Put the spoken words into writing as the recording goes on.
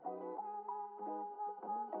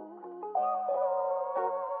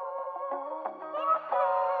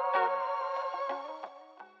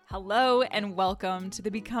Hello and welcome to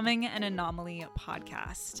the Becoming an Anomaly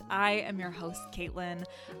podcast. I am your host, Caitlin.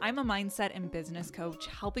 I'm a mindset and business coach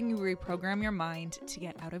helping you reprogram your mind to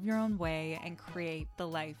get out of your own way and create the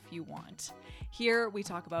life you want. Here we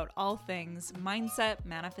talk about all things mindset,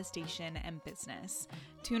 manifestation, and business.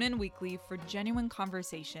 Tune in weekly for genuine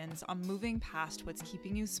conversations on moving past what's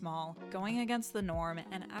keeping you small, going against the norm,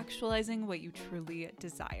 and actualizing what you truly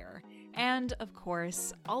desire. And of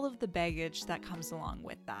course, all of the baggage that comes along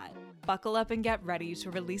with that. Buckle up and get ready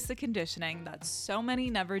to release the conditioning that so many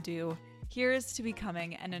never do. Here's to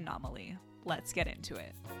becoming an anomaly. Let's get into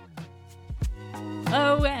it.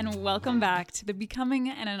 Hello and welcome back to the Becoming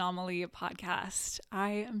an Anomaly podcast.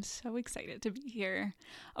 I am so excited to be here.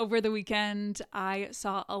 Over the weekend, I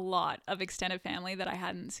saw a lot of extended family that I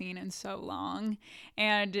hadn't seen in so long,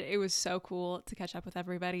 and it was so cool to catch up with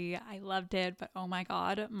everybody. I loved it, but oh my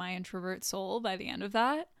God, my introvert soul by the end of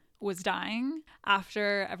that was dying.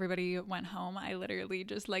 After everybody went home, I literally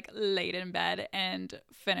just laid in bed and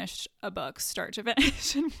finished a book start to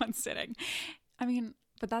finish in one sitting.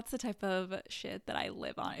 But that's the type of shit that I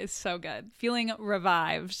live on. It's so good. Feeling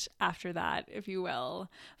revived after that, if you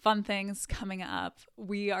will. Fun things coming up.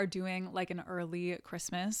 We are doing an early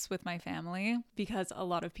Christmas with my family because a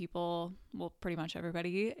lot of people, well, pretty much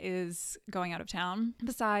everybody is going out of town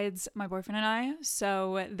besides my boyfriend and I.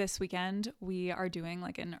 So this weekend we are doing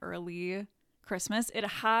an early Christmas. It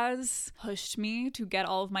has pushed me to get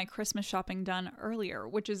all of my Christmas shopping done earlier,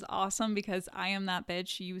 which is awesome because I am that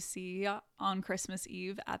bitch you see on Christmas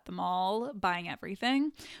Eve at the mall buying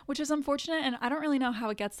everything, which is unfortunate. And I don't really know how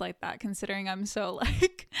it gets like that considering I'm so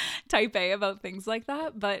type A about things like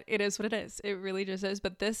that, but it is what it is. It really just is.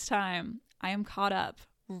 But this time I am caught up,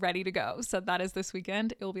 ready to go. So that is this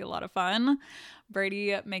weekend. It will be a lot of fun.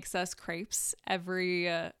 Brady makes us crepes every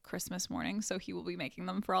Christmas morning, so he will be making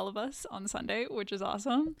them for all of us on Sunday, which is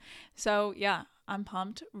awesome. So yeah, I'm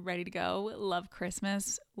pumped, ready to go. Love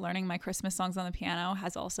Christmas. Learning my Christmas songs on the piano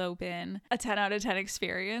has also been a 10 out of 10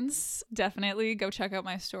 experience. Definitely go check out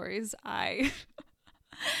my stories. I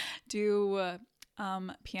do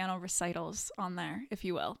piano recitals on there, if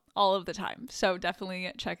you will, all of the time. So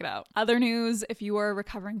definitely check it out. Other news, if you are a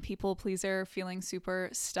recovering people pleaser, feeling super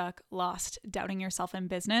stuck, lost, doubting yourself in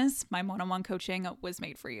business, my one-on-one coaching was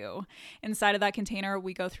made for you. Inside of that container,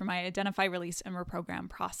 we go through my identify, release, and reprogram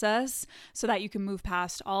process so that you can move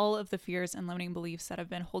past all of the fears and limiting beliefs that have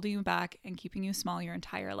been holding you back and keeping you small your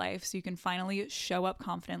entire life so you can finally show up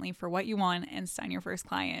confidently for what you want and sign your first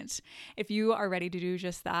client. If you are ready to do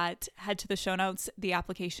just that, head to the show notes. The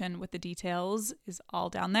application with the details is all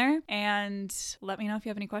down there. And let me know if you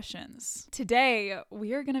have any questions. Today,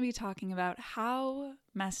 we are going to be talking about how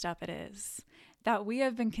messed up it is that we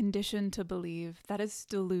have been conditioned to believe that it's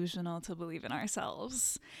delusional to believe in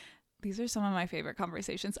ourselves. These are some of my favorite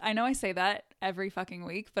conversations. I know I say that every fucking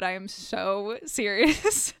week, but I am so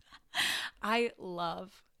serious. I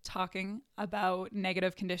love talking about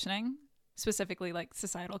negative conditioning, specifically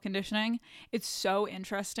societal conditioning. It's so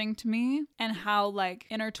interesting to me and how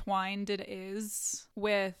intertwined it is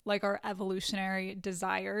with our evolutionary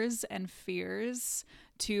desires and fears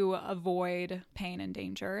to avoid pain and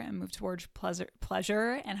danger and move towards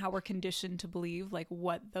pleasure, and how we're conditioned to believe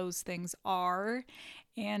what those things are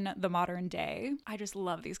in the modern day. I just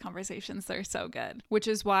love these conversations. They're so good, which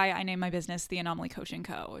is why I named my business The Anomaly Coaching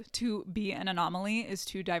Co. To be an anomaly is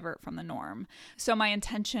to divert from the norm. So my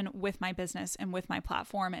intention with my business and with my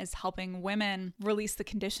platform is helping women release the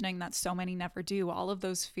conditioning that so many never do, all of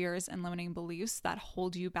those fears and limiting beliefs that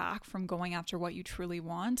hold you back from going after what you truly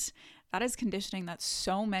want. That is conditioning that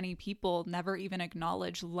so many people never even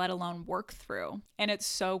acknowledge, let alone work through. And it's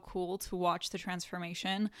so cool to watch the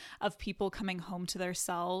transformation of people coming home to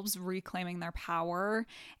themselves, reclaiming their power,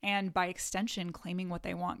 and by extension, claiming what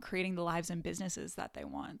they want, creating the lives and businesses that they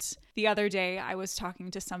want. The other day, I was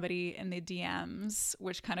talking to somebody in the DMs,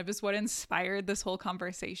 which kind of is what inspired this whole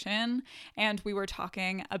conversation. And we were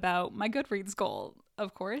talking about my Goodreads goal,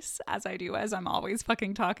 of course, as I do, as I'm always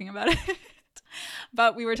fucking talking about it.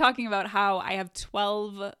 But we were talking about how I have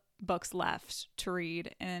 12 books left to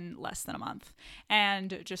read in less than a month,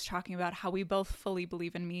 and just talking about how we both fully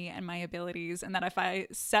believe in me and my abilities, and that if I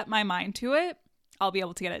set my mind to it, I'll be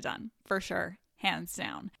able to get it done for sure. Hands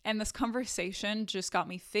down. And this conversation just got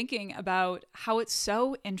me thinking about how it's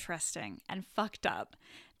so interesting and fucked up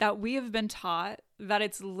that we have been taught that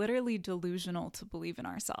it's literally delusional to believe in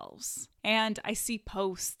ourselves. And I see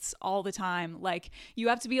posts all the time you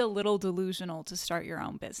have to be a little delusional to start your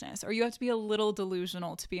own business, or you have to be a little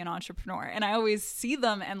delusional to be an entrepreneur. And I always see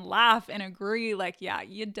them and laugh and agree yeah,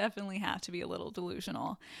 you definitely have to be a little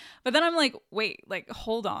delusional. But then I'm wait,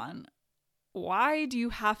 hold on. why do you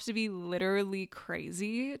have to be literally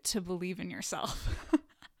crazy to believe in yourself?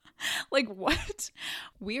 Like, what?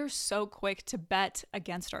 We are so quick to bet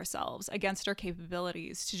against ourselves, against our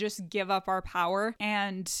capabilities, to just give up our power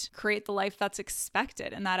and create the life that's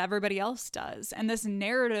expected and that everybody else does. And this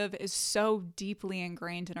narrative is so deeply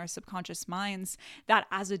ingrained in our subconscious minds that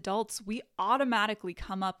as adults, we automatically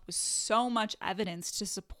come up with so much evidence to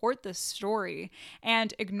support this story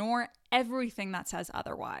and ignore everything that says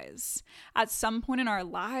otherwise. At some point in our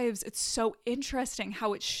lives, it's so interesting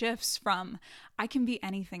how it shifts from I can be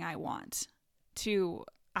anything I want to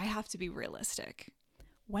I have to be realistic.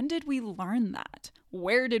 When did we learn that?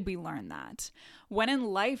 Where did we learn that? When in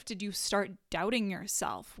life did you start doubting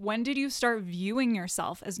yourself? When did you start viewing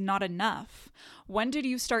yourself as not enough? When did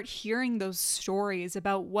you start hearing those stories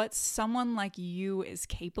about what someone like you is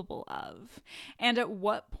capable of? And at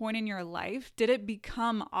what point in your life did it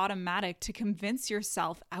become automatic to convince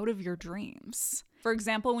yourself out of your dreams? For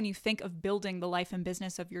example, when you think of building the life and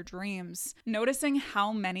business of your dreams, noticing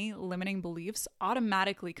how many limiting beliefs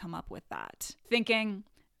automatically come up with that. Thinking,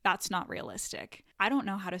 that's not realistic. I don't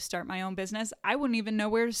know how to start my own business. I wouldn't even know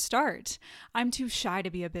where to start. I'm too shy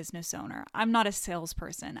to be a business owner. I'm not a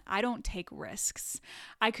salesperson. I don't take risks.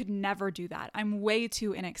 I could never do that. I'm way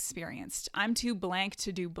too inexperienced. I'm too blank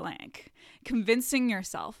to do blank. Convincing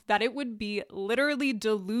yourself that it would be literally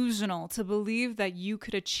delusional to believe that you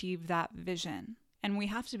could achieve that vision. And we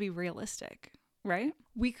have to be realistic, right?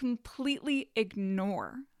 We completely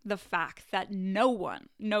ignore the fact that no one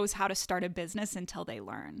knows how to start a business until they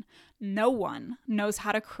learn. No one knows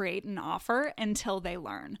how to create an offer until they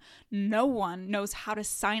learn. No one knows how to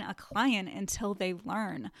sign a client until they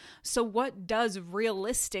learn. So what does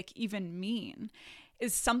realistic even mean?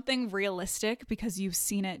 Is something realistic because you've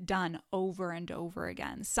seen it done over and over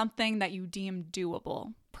again? Something that you deem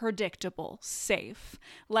doable, predictable, safe,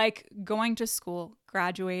 like going to school,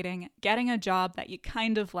 graduating, getting a job that you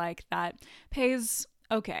kind of like that pays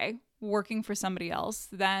okay, working for somebody else,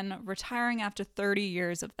 then retiring after 30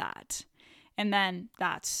 years of that. And then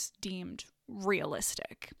that's deemed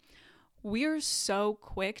realistic. We're so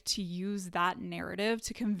quick to use that narrative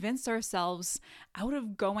to convince ourselves out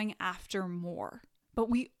of going after more. But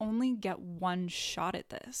we only get one shot at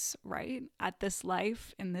this, right? At this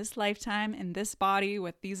life, in this lifetime, in this body,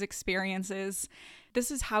 with these experiences. This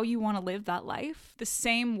is how you want to live that life. The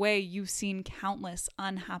same way you've seen countless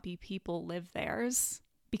unhappy people live theirs.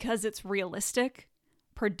 Because it's realistic,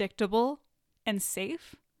 predictable, and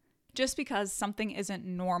safe. Just because something isn't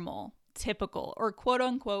normal, typical, or quote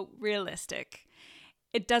unquote realistic,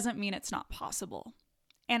 it doesn't mean it's not possible.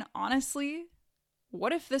 And honestly,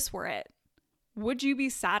 what if this were it? Would you be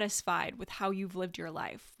satisfied with how you've lived your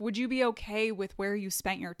life? Would you be okay with where you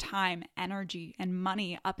spent your time, energy, and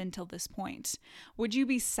money up until this point? Would you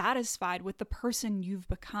be satisfied with the person you've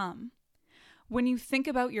become? When you think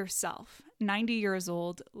about yourself, 90 years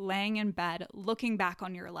old, laying in bed, looking back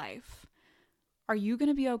on your life, are you going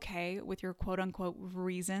to be okay with your quote unquote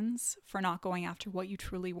reasons for not going after what you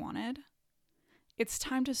truly wanted? It's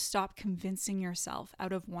time to stop convincing yourself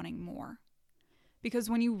out of wanting more.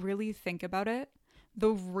 Because when you really think about it,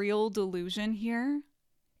 the real delusion here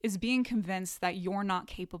is being convinced that you're not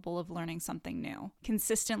capable of learning something new,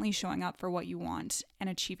 consistently showing up for what you want and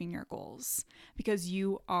achieving your goals, because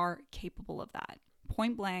you are capable of that.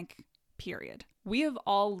 Point blank, period. We have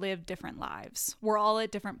all lived different lives. We're all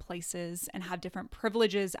at different places and have different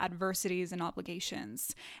privileges, adversities, and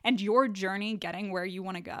obligations. And your journey getting where you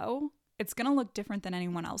want to go, it's going to look different than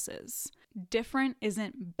anyone else's. Different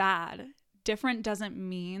isn't bad. Different doesn't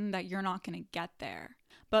mean that you're not going to get there.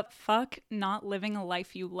 But fuck not living a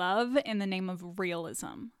life you love in the name of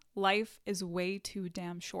realism. Life is way too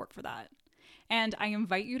damn short for that. And I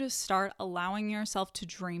invite you to start allowing yourself to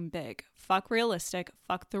dream big. Fuck realistic,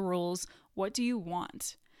 fuck the rules. What do you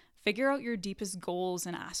want? Figure out your deepest goals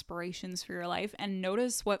and aspirations for your life and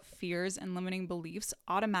notice what fears and limiting beliefs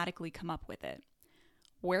automatically come up with it.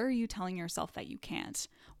 Where are you telling yourself that you can't?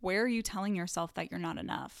 Where are you telling yourself that you're not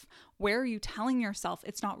enough? Where are you telling yourself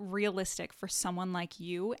it's not realistic for someone like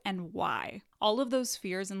you, and why? All of those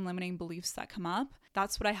fears and limiting beliefs that come up,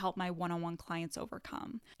 that's what I help my one-on-one clients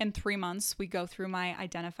overcome. In 3 months, we go through my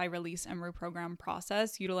identify, release, and reprogram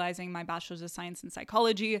process, utilizing my bachelor's of science in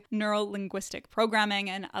psychology, neuro-linguistic programming,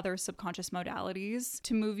 and other subconscious modalities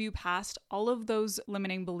to move you past all of those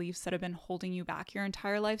limiting beliefs that have been holding you back your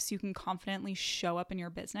entire life so you can confidently show up in your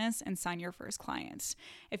business and sign your first clients.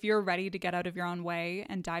 If you're ready to get out of your own way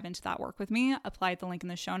and dive into that that work with me, apply at the link in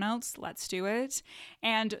the show notes. Let's do it.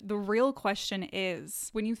 And the real question is,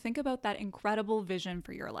 when you think about that incredible vision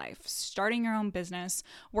for your life, starting your own business,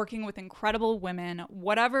 working with incredible women,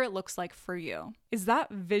 whatever it looks like for you, is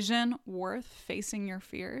that vision worth facing your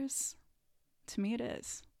fears? To me, it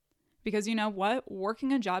is. Because you know what?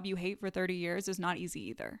 Working a job you hate for 30 years is not easy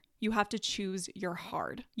either. You have to choose your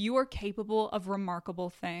hard. You are capable of remarkable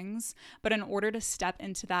things, but in order to step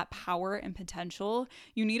into that power and potential,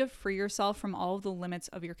 you need to free yourself from all of the limits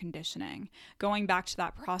of your conditioning. Going back to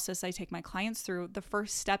that process I take my clients through, the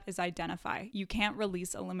first step is identify. You can't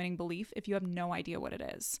release a limiting belief if you have no idea what it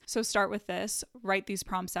is. So start with this, write these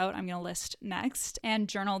prompts out I'm going to list next, and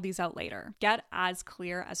journal these out later. Get as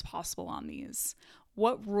clear as possible on these.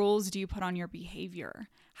 What rules do you put on your behavior?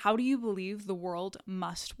 How do you believe the world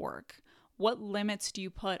must work? What limits do you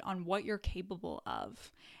put on what you're capable of?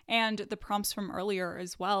 And the prompts from earlier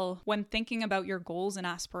as well, when thinking about your goals and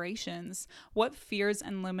aspirations, what fears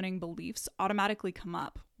and limiting beliefs automatically come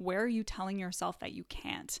up? Where are you telling yourself that you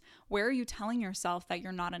can't? Where are you telling yourself that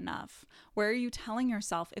you're not enough? Where are you telling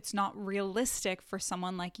yourself it's not realistic for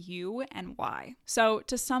someone like you, and why? So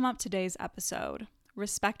to sum up today's episode,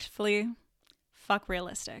 respectfully, fuck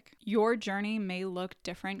realistic. Your journey may look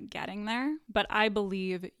different getting there, but I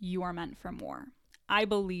believe you are meant for more. I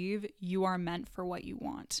believe you are meant for what you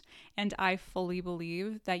want. And I fully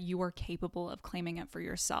believe that you are capable of claiming it for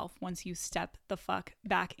yourself once you step the fuck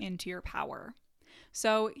back into your power.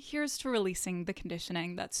 So here's to releasing the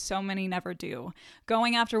conditioning that so many never do,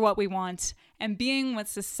 going after what we want, and being what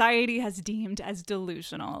society has deemed as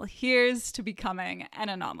delusional. Here's to becoming an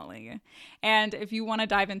anomaly. And if you want to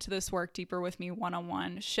dive into this work deeper with me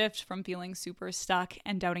one-on-one, shift from feeling super stuck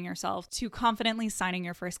and doubting yourself to confidently signing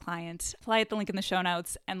your first client, apply at the link in the show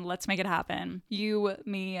notes, and let's make it happen. You,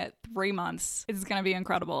 me, 3 months. It's going to be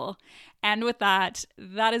incredible. And with that,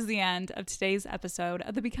 that is the end of today's episode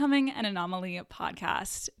of the Becoming an Anomaly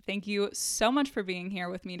podcast. Thank you so much for being here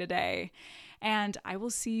with me today. And I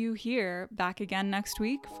will see you here back again next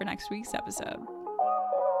week for next week's episode.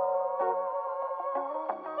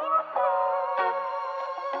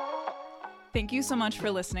 Thank you so much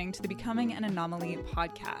for listening to the Becoming an Anomaly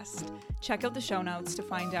podcast. Check out the show notes to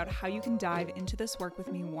find out how you can dive into this work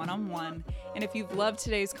with me one-on-one. And if you've loved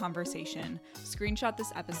today's conversation, screenshot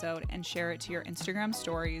this episode and share it to your Instagram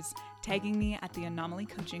stories, tagging me at the Anomaly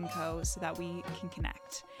Coaching Co. so that we can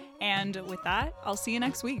connect. And with that, I'll see you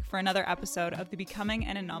next week for another episode of the Becoming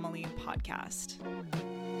an Anomaly podcast.